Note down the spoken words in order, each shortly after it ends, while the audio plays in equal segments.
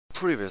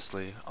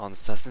Previously on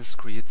Assassin's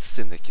Creed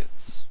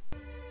Syndicate.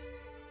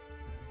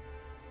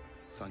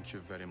 Thank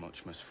you very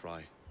much, Miss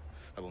Fry.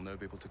 I will now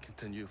be able to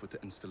continue with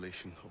the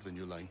installation of the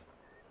new line.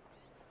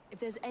 If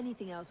there's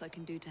anything else I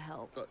can do to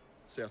help.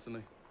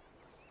 Certainly.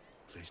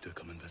 Please do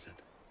come and visit.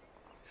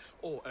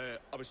 Oh,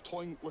 I was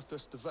toying with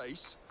this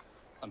device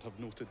and have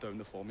noted down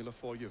the formula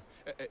for you.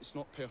 It's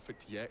not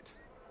perfect yet,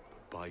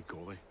 but by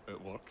golly,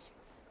 it works.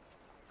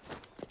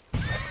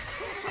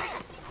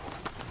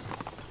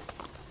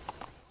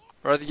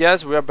 Alright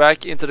guys, we are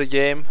back into the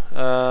game.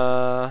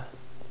 God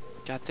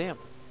damn.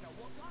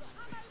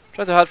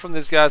 Try to hide from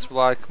these guys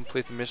while I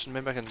complete the mission.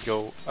 Maybe I can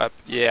go up.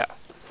 Yeah.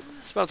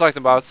 That's what I'm talking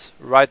about.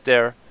 Right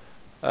there.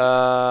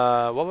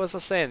 What was I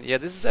saying? Yeah,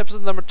 this is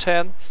episode number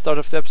 10. Start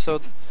of the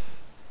episode.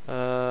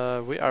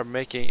 We are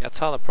making a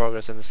ton of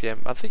progress in this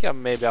game. I think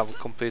maybe I will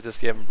complete this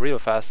game real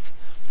fast.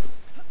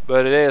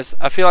 But it is.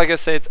 I feel like I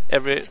say it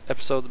every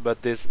episode,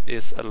 but this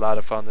is a lot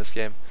of fun, this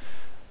game.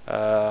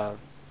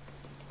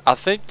 I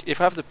think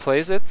if I have to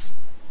place it,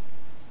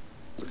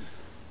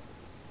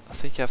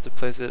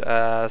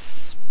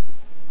 as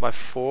my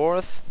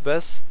 4th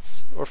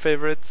best or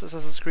favorite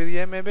Assassin's Creed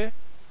game, maybe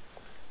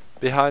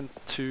behind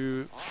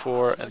 2,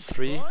 4, and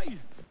 3.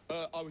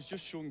 I was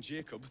just showing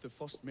Jacob the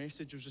first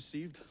message was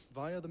received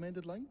via the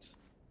mended lines.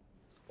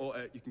 Oh,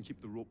 you can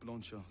keep the rope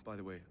launcher, by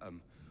the way.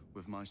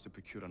 We've managed to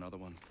procure another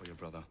one for your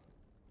brother.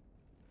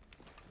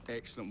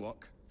 Excellent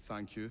work.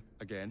 Thank you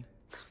again.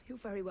 You're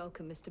very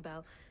welcome, Mr.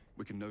 Bell.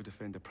 We can now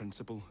defend the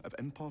principle of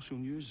impartial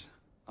news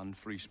and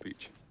free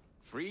speech.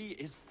 Free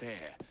is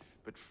fair,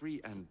 but free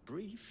and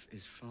brief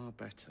is far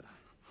better.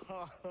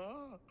 Ha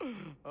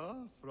ha!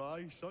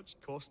 Fry, such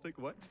caustic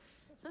wit.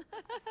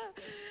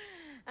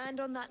 And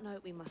on that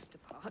note, we must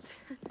depart.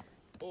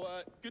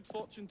 Oh, good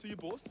fortune to you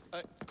both.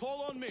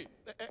 Call on me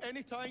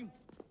anytime.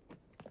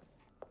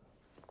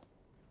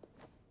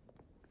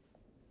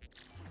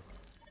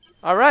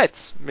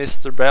 Alright,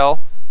 Mr. Bell.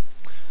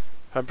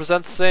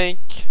 100% sync.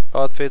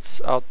 Outfits,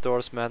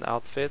 outdoorsman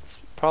outfit.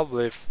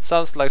 Probably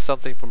sounds like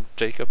something from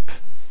Jacob,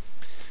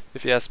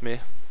 if you ask me.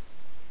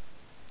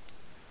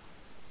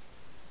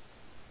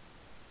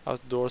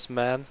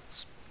 Outdoorsman.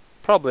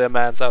 Probably a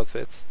man's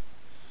outfit.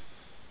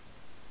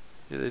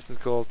 It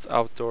isn't called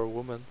outdoor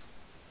woman,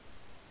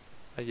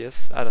 I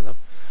guess. I don't know.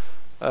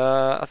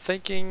 I'm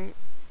thinking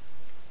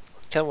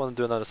kind of want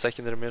to do another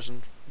secondary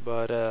mission,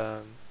 but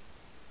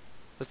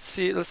let's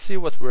see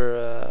what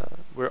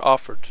we're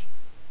offered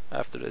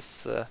after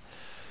this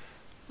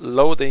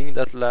loading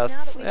that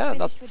lasts not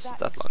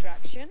that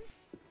long.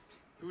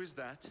 Who is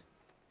that?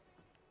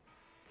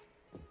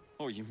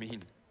 Oh, you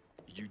mean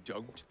you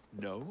don't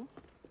know?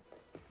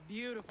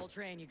 Beautiful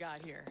train you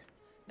got here.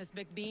 Miss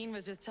McBean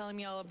was just telling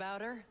me all about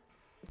her.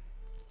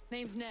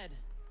 Name's Ned.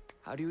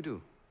 How do you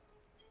do?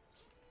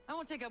 I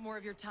won't take up more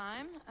of your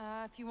time.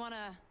 If you want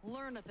to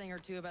learn a thing or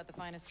two about the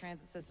finest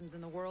transit systems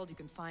in the world, you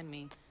can find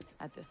me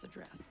at this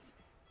address.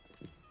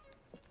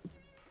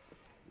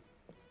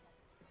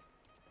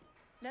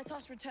 Let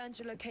us return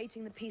to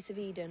locating the Piece of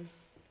Eden.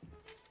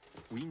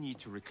 We need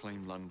to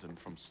reclaim London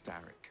from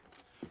Starrick.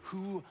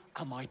 Who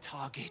are my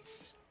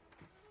targets?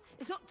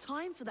 It's not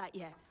time for that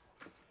yet.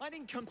 I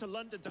didn't come to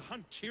London to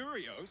hunt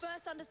curios.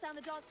 First understand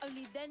the dance,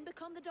 only then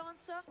become the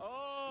dancer.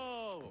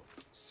 Oh,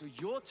 so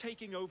you're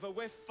taking over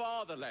where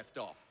Father left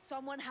off.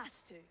 Someone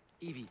has to.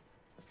 Evie,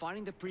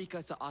 finding the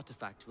precursor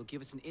artifact will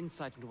give us an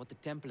insight into what the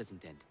Templars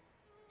intend.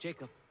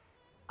 Jacob,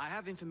 I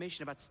have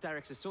information about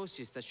Starrick's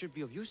associates that should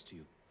be of use to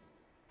you.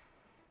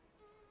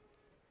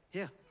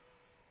 Here.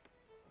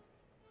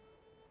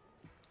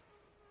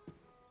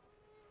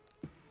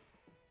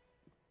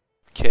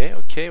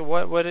 Okay.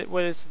 What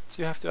is it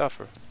you have to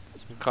offer?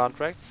 Some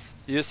contracts.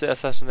 Use the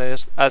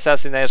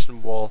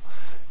assassination wall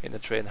in the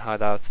train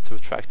hideout to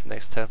attract the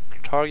next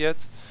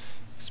target.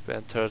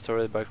 Expand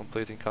territory by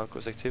completing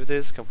conquest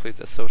activities. Complete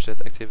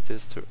associate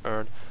activities to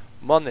earn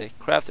money.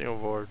 Crafting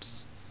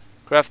rewards.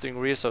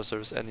 Crafting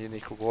resources and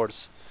unique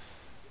rewards.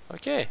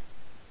 Okay.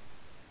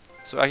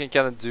 So I can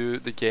kind of do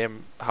the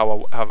game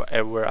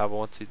however I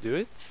want to do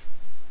it.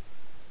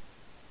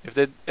 If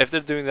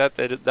they're doing that,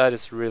 that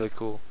is really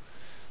cool.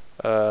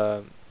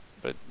 But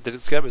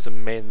there's gotta be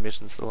some main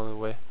missions along the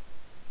way.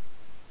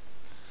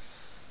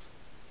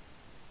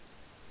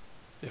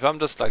 If I'm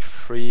just like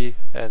free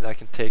and I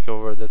can take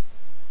over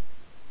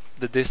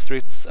the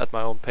districts at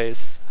my own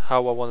pace,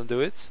 how I want to do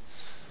it,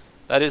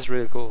 that is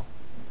really cool.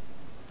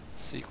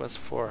 Sequence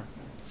 4,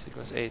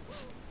 sequence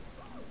 8.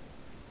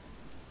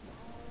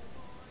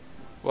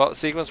 Well,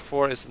 sequence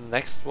 4 is the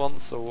next one,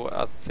 so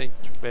I think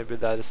maybe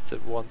that is the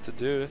one to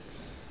do.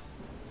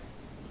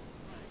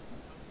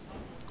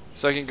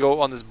 So I can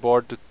go on this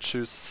board to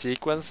choose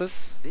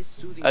sequences.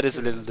 That is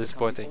a little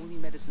disappointing. Only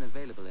medicine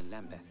available in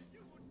Lambeth.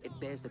 It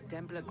bears the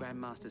Templar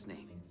Grandmaster's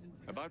name.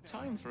 About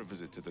time for a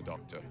visit to the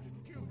doctor.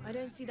 I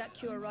don't see that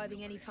cure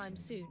arriving anytime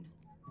soon.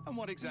 And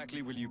what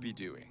exactly will you be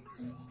doing,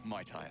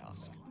 might I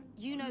ask?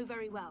 You know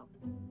very well.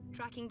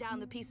 Tracking down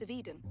the Piece of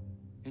Eden.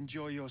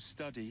 Enjoy your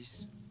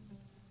studies.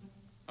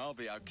 I'll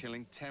be out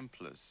killing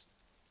Templars.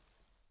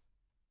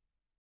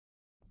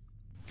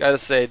 Gotta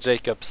say,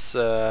 Jacob's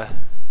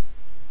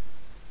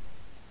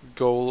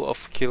goal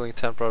of killing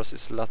Templars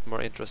is a lot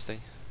more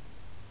interesting.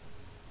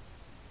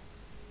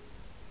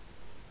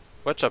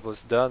 Whitechapel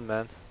is done,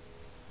 man.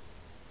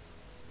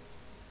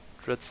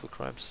 Dreadful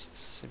crimes,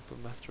 simple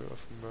matter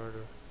of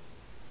murder.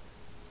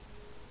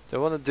 Do I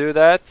want to do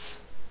that?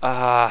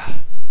 Ah,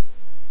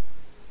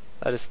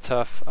 that is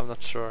tough. I'm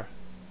not sure.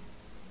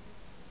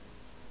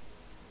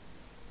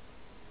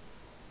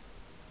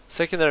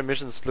 Secondary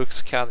missions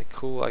looks kinda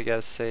cool, I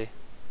gotta say.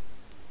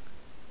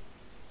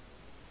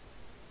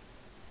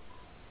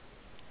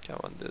 I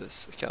wanna do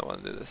this. I kinda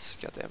wanna do this.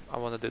 Goddamn, I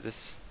wanna do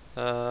this.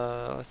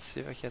 Let's see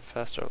if I can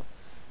fast travel.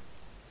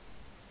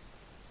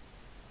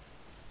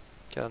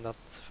 Can I not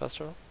fast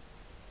travel?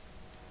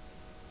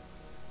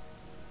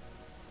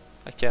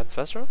 I can't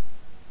fast travel?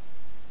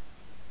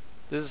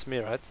 This is me,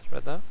 right?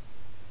 Right now?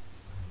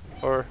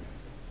 Or...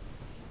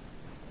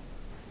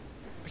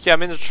 Okay,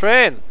 I'm in the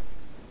train!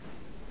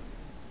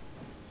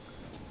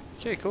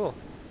 Okay, cool.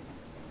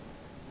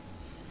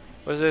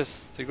 What is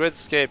this? The Great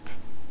Escape.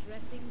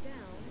 Dressing down.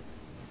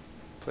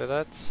 Play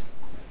that.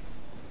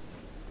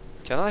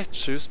 Can I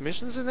choose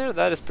missions in there?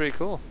 That is pretty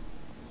cool.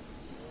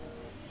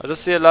 I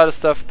just see a lot of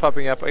stuff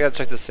popping up. I gotta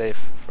check the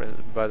safe,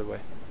 by the way.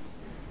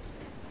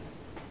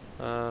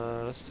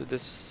 Let's do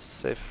this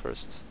safe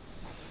first.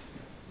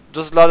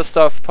 Just a lot of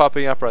stuff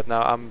popping up right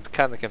now. I'm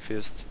kinda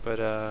confused, but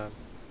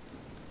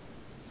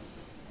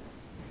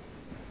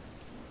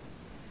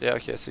yeah,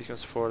 okay,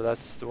 sequence 4,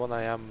 that's the one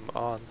I am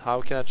on.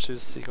 How can I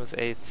choose sequence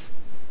 8?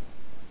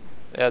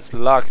 Yeah, it's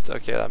locked.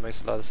 Okay, that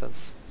makes a lot of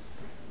sense.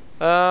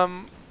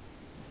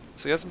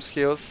 So get some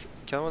skills.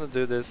 Kinda wanna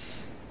do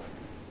this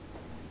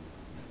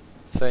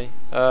thing.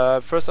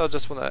 First I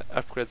just wanna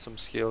upgrade some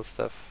skill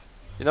stuff.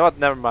 You know what,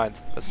 never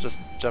mind. Let's just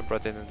jump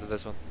right into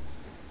this one.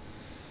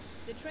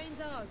 The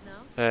train's ours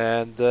now.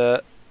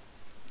 And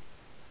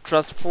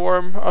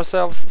transform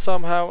ourselves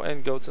somehow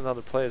and go to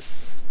another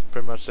place.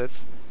 Pretty much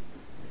it.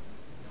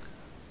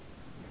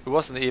 It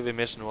was an EV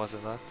mission, was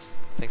it not?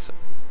 I think so.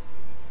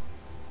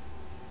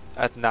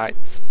 At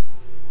night.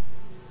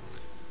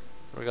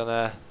 We're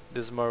gonna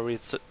do some more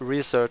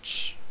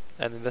research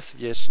and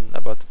investigation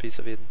about the Piece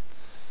of Eden.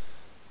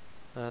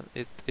 And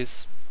it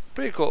is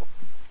pretty cool.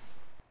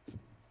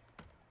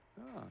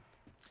 Ah,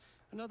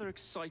 another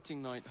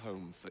exciting night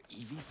home for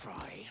Evie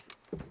Fry.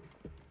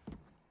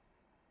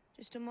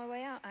 Just on my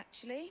way out,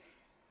 actually.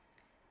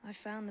 I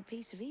found the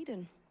Piece of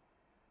Eden.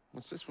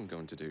 What's this one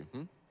going to do,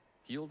 hmm?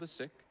 Heal the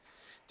sick?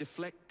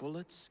 Deflect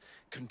bullets?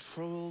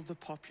 Control the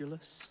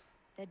populace?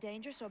 They're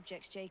dangerous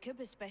objects, Jacob,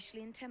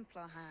 especially in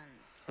Templar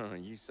hands. Oh,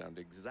 you sound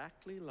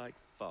exactly like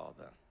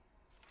Father.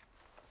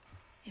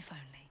 If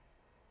only.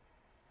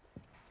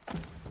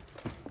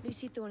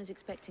 Lucy Thorne is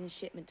expecting a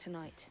shipment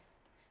tonight.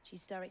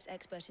 She's Starrick's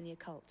expert in the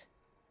occult.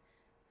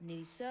 I'm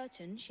nearly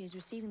certain she is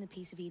receiving the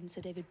Piece of Eden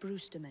Sir David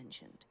Brewster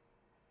mentioned.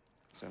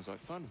 Sounds like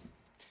fun.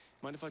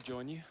 Mind if I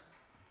join you?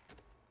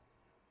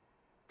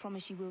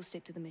 Promise you will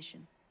stick to the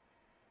mission.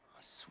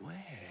 I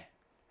swear.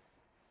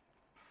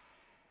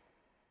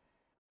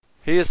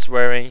 He is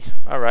swearing.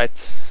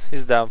 Alright,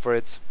 he's down for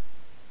it.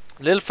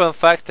 Little fun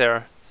fact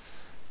there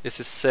is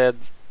he said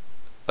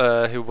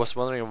he was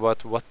wondering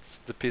about what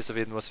the Piece of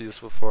Eden was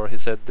useful for. He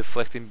said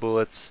deflecting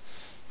bullets,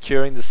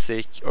 curing the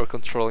sick, or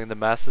controlling the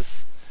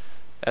masses.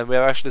 And we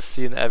have actually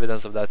seen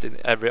evidence of that in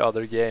every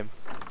other game.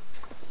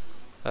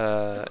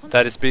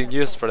 That is being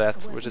used for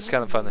that, which is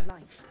kind of funny.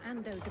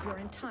 And those of your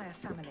entire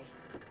family.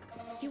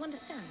 Do you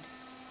understand?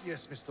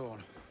 Yes, Miss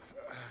Thorne.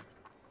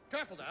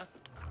 Careful there!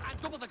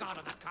 And double the guard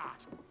on that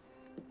cart!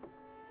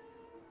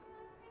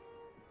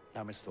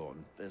 Now, Miss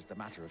Thorne, there's the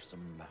matter of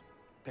some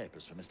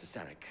papers for Mr.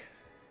 Starrick.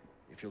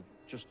 If you'll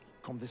just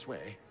come this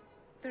way.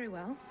 Very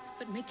well,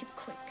 but make it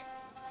quick.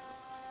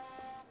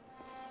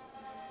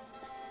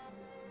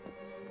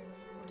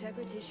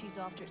 Whatever it is she's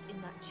after, it's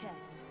in that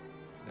chest.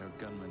 There are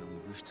gunmen on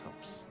the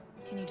rooftops.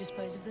 Can you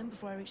dispose of them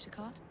before I reach the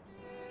cart?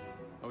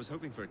 I was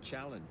hoping for a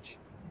challenge.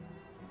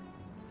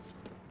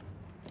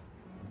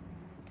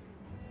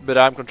 But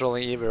I'm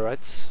controlling Evie,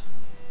 right?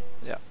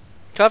 Yeah.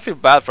 Kind of feel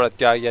bad for that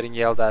guy getting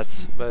yelled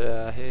at,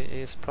 but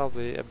he's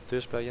probably a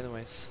douchebag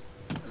anyways.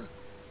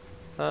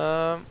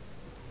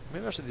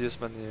 Maybe I should use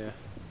my new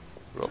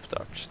rope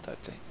dart type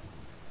thing.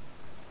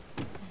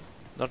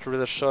 Not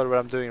really sure what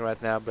I'm doing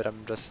right now, but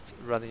I'm just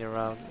running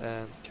around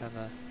and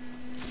kinda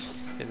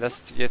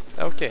investigate.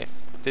 Okay,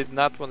 did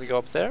not want to go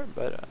up there,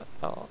 but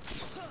oh.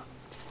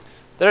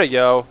 There you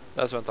go.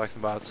 That's what I'm talking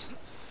about.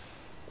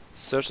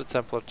 Search the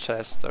Templar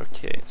chest.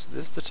 Okay, so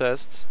this is the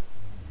chest.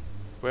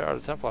 Where are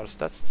the Templars?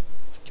 That's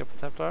a couple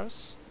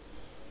Templars.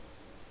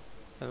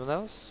 Anyone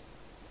else?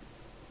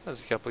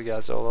 There's a couple of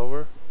guys all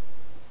over.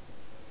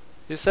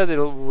 He said it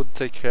would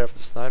take care of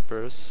the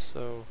snipers,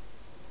 so...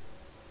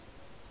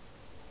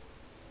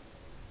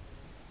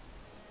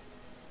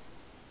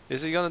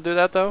 Is he gonna do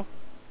that though?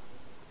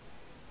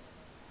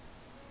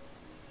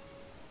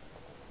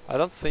 I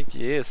don't think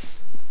he is.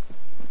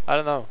 I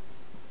don't know.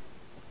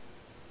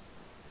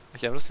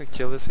 Okay, I'm just gonna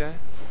kill this guy.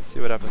 See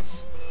what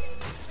happens.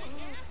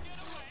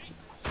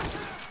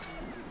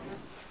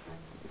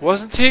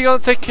 Wasn't he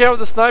gonna take care of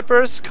the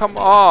snipers? Come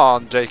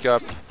on,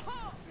 Jacob.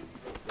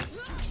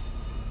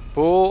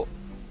 Bullshit.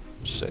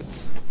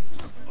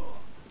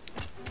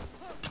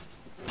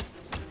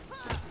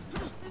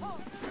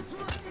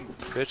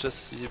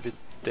 Bitches, you be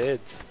dead.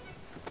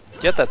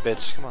 Get that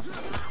bitch, come on.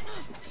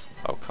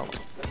 Oh, come on.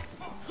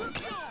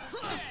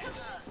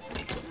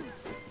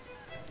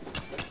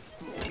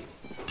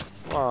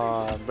 Come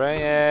on, bring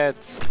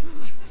it.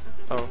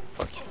 Oh,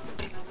 fuck.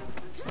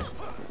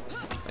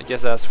 I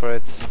guess I asked for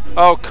it.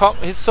 Oh, come.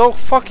 He's so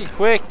fucking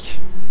quick.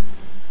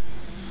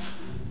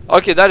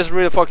 Okay, that is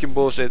really fucking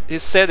bullshit. He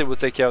said he would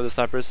take care of the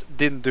snipers,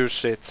 didn't do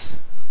shit.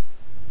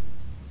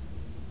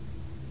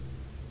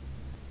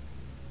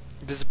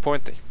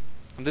 Disappointing.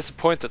 I'm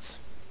disappointed.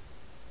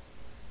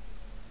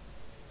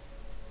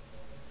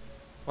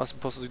 Am I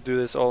supposed to do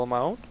this all on my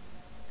own?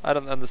 I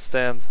don't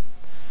understand.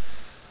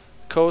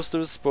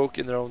 Coasters spoke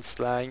in their own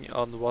slang.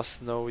 On was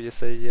no, you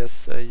say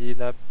yes, a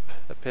yenap,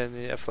 a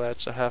penny, a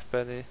fletch, a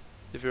halfpenny.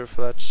 If you're a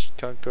fletch,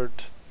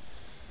 conquered.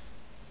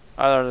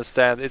 I don't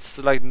understand. It's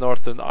like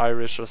Northern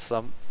Irish or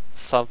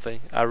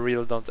something. I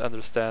really don't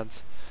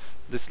understand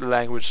this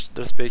language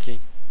they're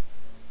speaking.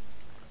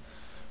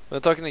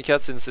 When they're talking in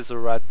cutscenes, it's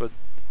alright, but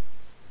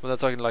when they're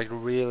talking like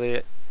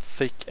really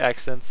thick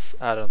accents,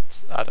 I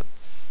don't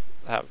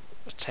have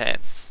a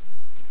chance.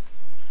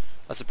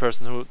 As a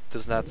person who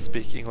does not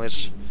speak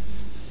English,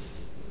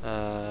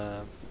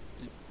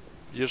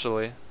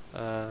 usually,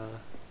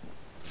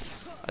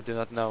 I do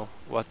not know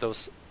what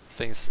those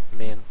things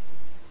mean.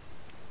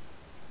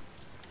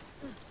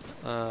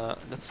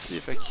 Let's see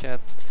if I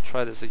can't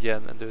try this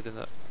again and do it in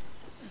a...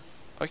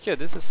 Okay,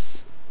 this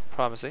is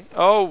promising.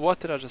 Oh, what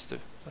did I just do?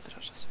 What did I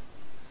just do?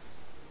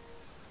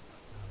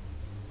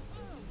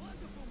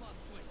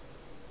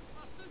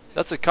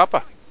 That's a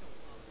kappa.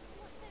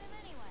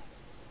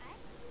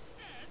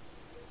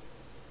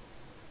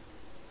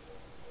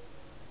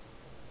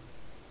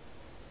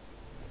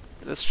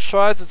 Let's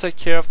try to take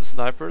care of the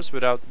snipers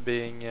without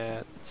being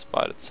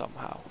spotted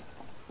somehow.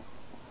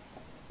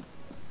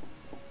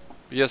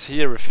 Because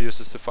he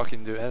refuses to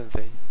fucking do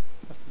anything.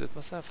 I have to do it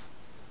myself.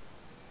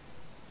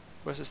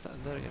 Where's his sniper?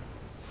 There you go.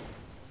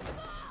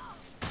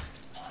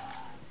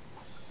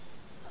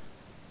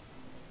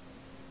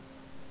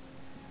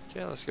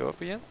 Okay, let's go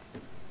up again.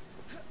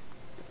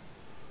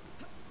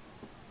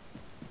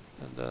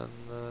 And then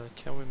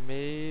can we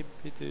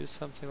maybe do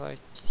something like...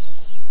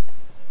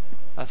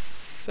 I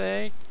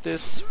think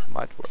this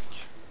might work.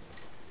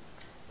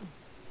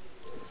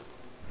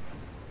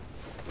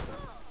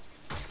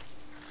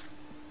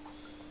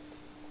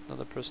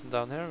 Another person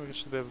down here, we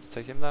should be able to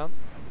take him down.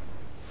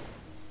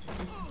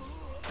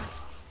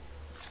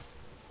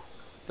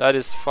 That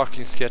is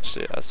fucking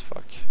sketchy as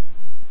fuck.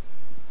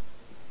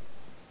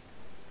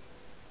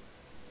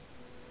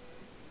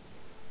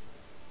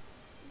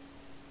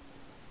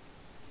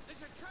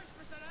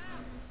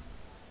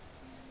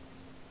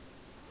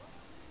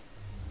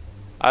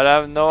 I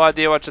have no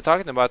idea what you're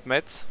talking about,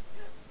 mate.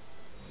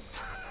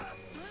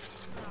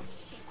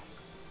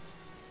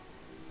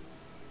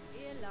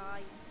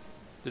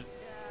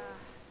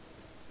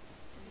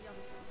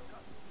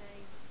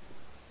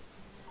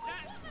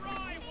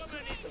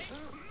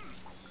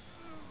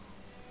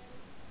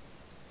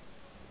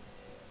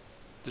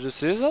 Did you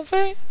see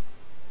something?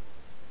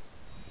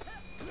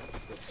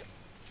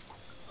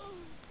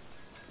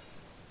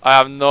 I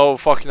have no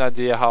fucking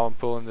idea how I'm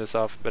pulling this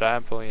off, but I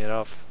am pulling it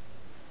off.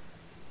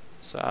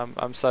 So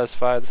I'm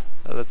satisfied.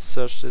 Let's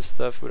search this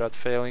stuff without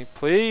failing,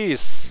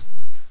 please.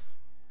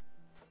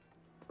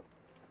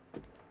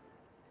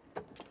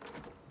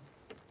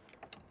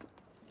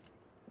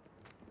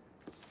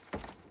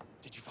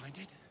 Did you find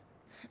it?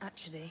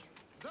 Actually.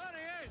 There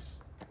he is!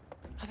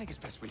 I think it's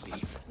best we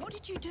leave. What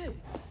did you do?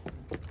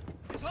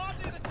 It's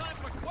hardly the time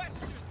for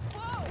questions.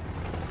 Whoa!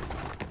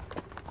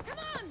 Come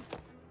on!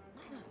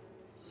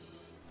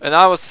 And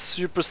I was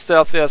super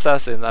stealthy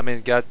assassin. I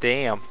mean,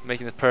 goddamn,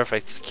 making it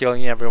perfect,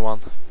 killing everyone.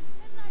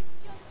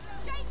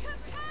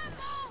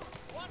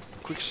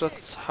 Quick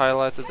shots,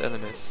 highlighted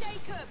enemies.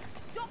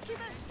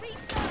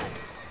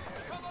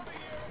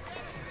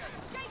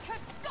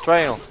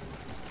 Triangle.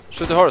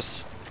 Shoot the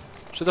horse.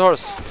 Shoot the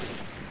horse.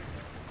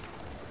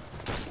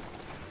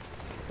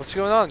 What's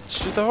going on?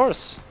 Shoot the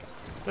horse.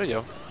 There you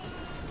go.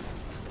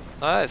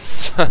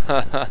 Nice.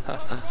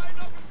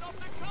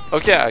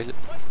 Okay.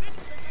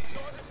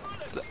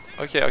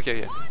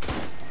 Okay.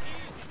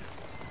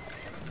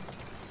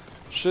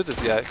 Shoot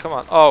this guy. Come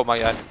on. Oh my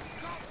god.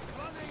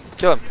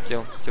 Kill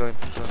him.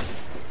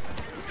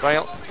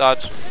 Triangle.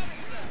 Dodge.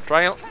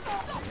 Triangle.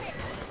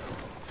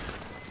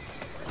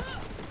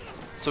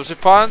 So she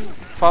found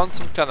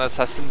some kind of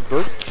assassin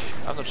book.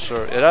 I'm not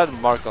sure. It had a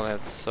mark on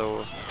it,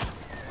 so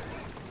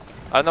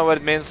I don't know what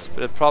it means,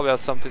 but it probably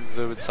has something to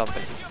do with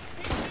something.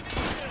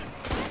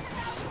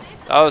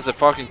 That was the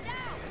fucking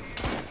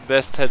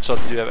best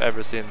headshot you have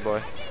ever seen,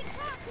 boy.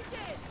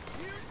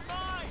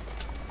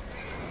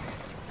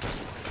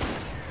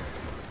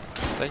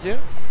 Thank you.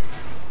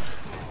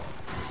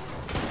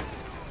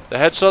 The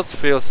headshots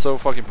feel so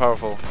fucking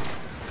powerful.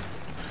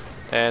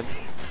 And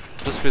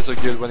Just feels so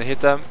good when you hit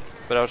them,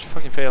 but I would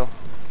fucking fail.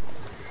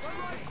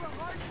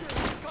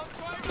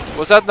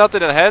 Was that not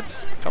in the head?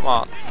 Come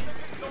on.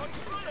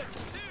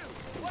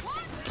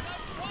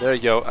 There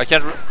you go. I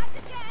can't.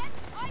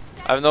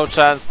 I have no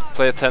chance to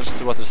pay attention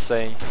to what they're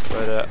saying,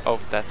 but oh,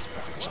 that's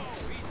perfect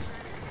shot.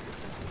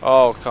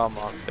 Oh, come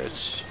on,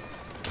 bitch.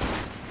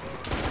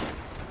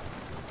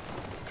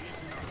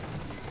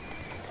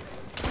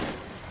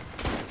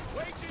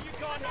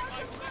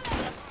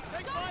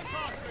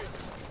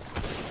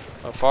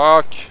 Oh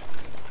fuck.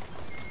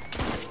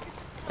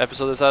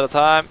 Episode is out of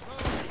time.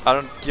 I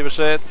don't give a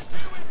shit.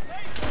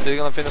 Still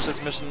gonna finish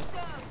this mission.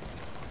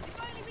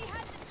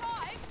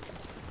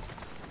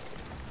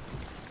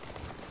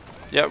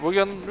 Yeah, we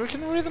can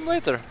read them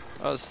later.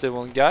 Oh, still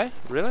one guy?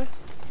 Really?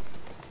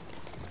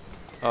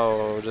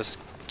 Oh, just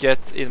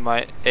get in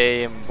my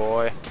aim,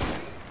 boy.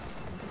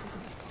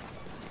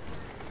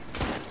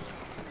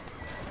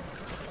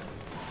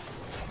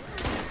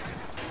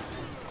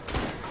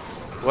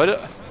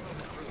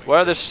 Why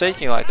are they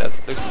shaking like that?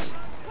 Looks.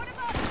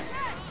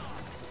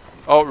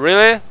 Oh,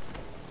 really?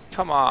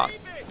 Come on.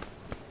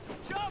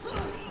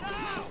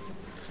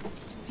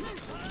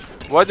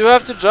 Why do I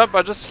have to jump?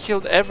 I just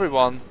killed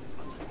everyone.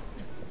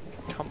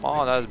 Come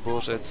on, that is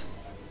bullshit.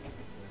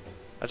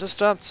 I just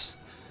jumped.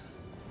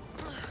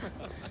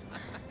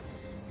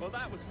 Well,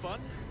 that was fun.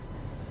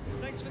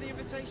 Thanks for the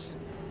invitation.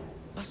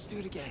 Let's do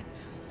it again.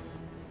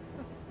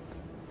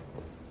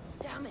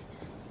 Damn it.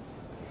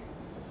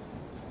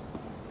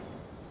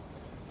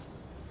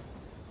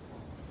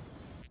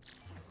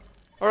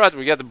 Alright,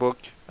 we get the book.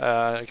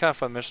 Kind of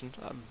fun mission.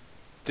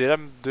 Did I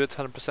do it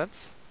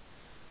 100%?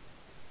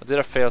 Or did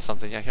I fail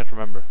something? I can't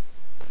remember.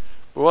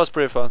 It was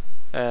pretty fun.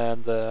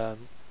 And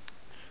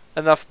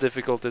enough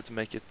difficulty to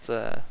make it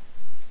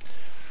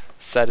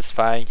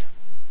satisfying.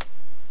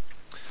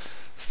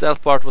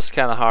 Stealth part was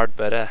kind of hard,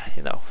 but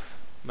you know,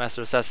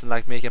 master assassin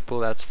like me can pull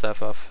that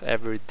stuff off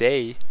every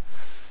day.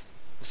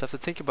 Just have to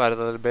think about it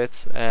a little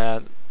bit.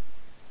 And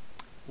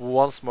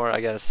once more,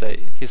 I gotta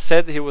say, he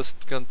said he was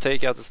gonna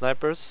take out the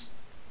snipers.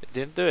 He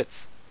didn't do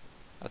it.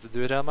 I had to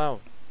do it on my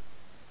own.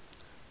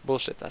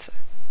 Bullshit, I say.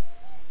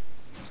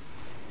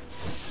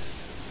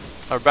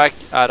 We're back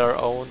at our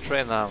own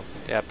train now.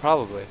 Yeah,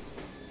 probably.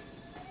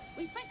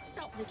 We fixed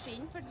up the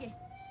train for you.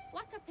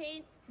 Liquor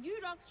paint, new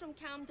rugs from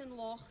Camden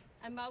Loch,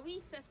 and my wee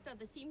sister,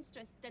 the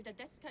seamstress, did a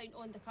discount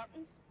on the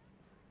curtains.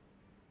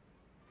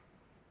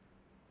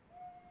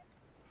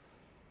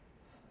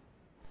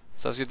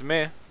 Sounds good to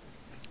me.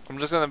 I'm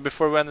just gonna,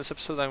 before we end this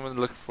episode, I'm gonna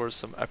look for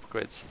some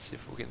upgrades and see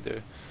if we can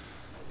do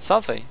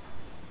something.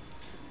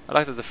 I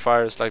like that the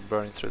fire is like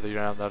burning through the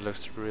ground. That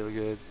looks really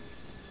good.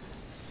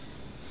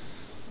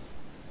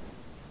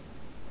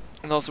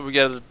 And also we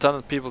get a ton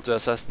of people to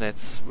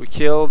assassinate. We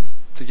killed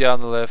the guy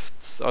on the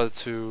left, or the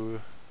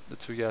two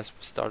guys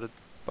we started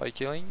by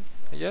killing,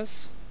 I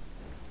guess.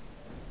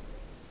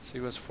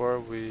 Sequence 4,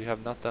 we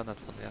have not done that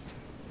one yet.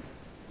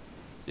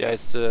 Yeah,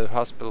 it's the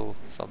hospital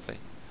something.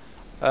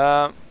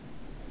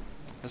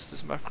 Let's do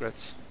some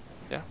upgrades.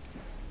 Yeah.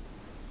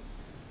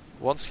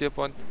 One skill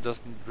point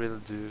doesn't really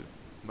do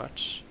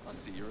much. I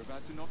see you're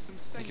about to knock some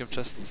sense Income into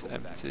chest is people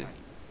back, empty. mate.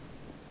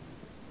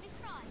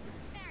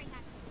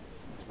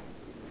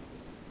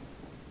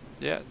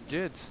 Yeah,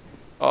 good.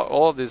 Oh,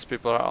 all of these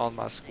people are on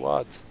my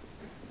squad.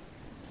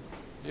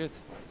 Good.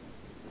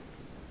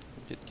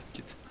 Good.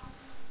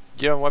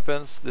 Gear and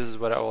weapons, this is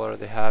what I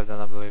already have then,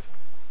 I believe.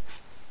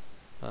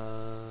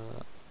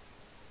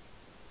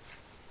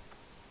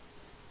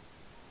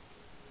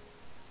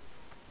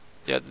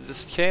 Yeah,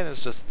 this cane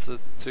is just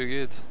too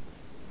good.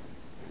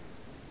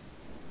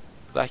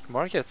 Black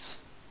market.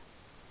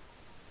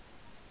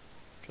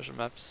 Treasure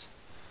maps.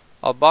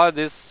 I'll buy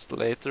this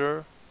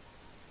later,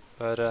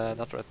 but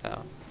not right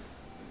now.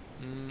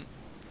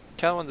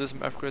 Kinda want to do some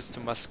upgrades to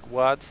my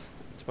squad,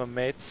 to my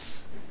mates,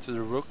 to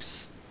the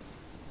rooks.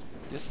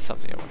 This is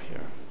something over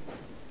here.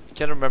 I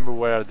can't remember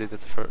where I did it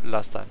for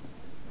last time.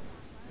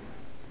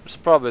 There's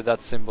probably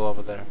that symbol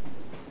over there.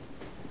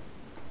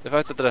 The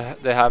fact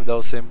that they have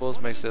those symbols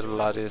makes it a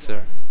lot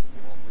easier.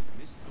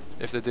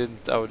 If they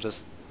didn't, I would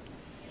just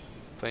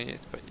play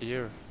it by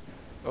ear.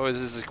 Oh,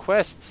 this is a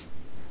quest.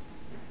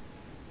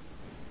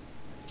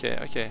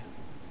 Okay.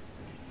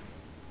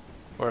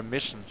 Or a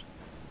mission.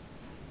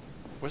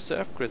 Where's the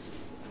upgrades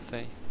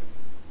thing?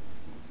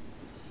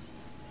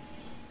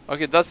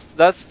 Okay, that's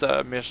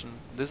the mission.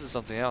 This is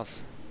something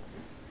else.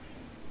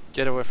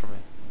 Get away from me.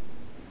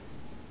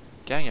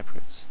 Gang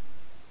upgrades.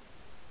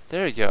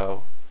 There you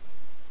go.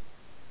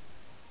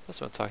 That's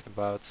what I'm talking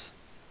about.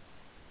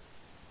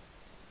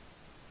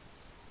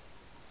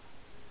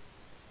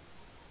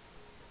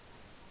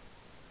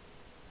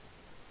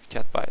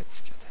 Can't buy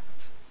it. God damn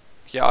it.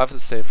 Okay, I'll have to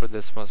save for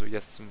this once we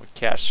get some more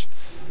cash.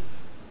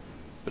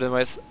 But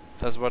anyways,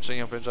 thanks for watching.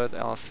 I hope you enjoyed,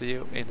 and I'll see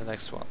you in the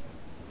next one.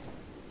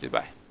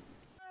 Goodbye.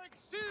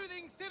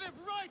 Soothing syrup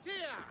right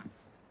here!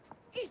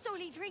 It's all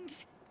he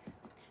drinks.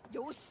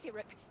 Your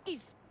syrup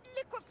is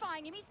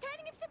liquefying him. He's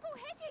turning him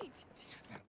simple-headed.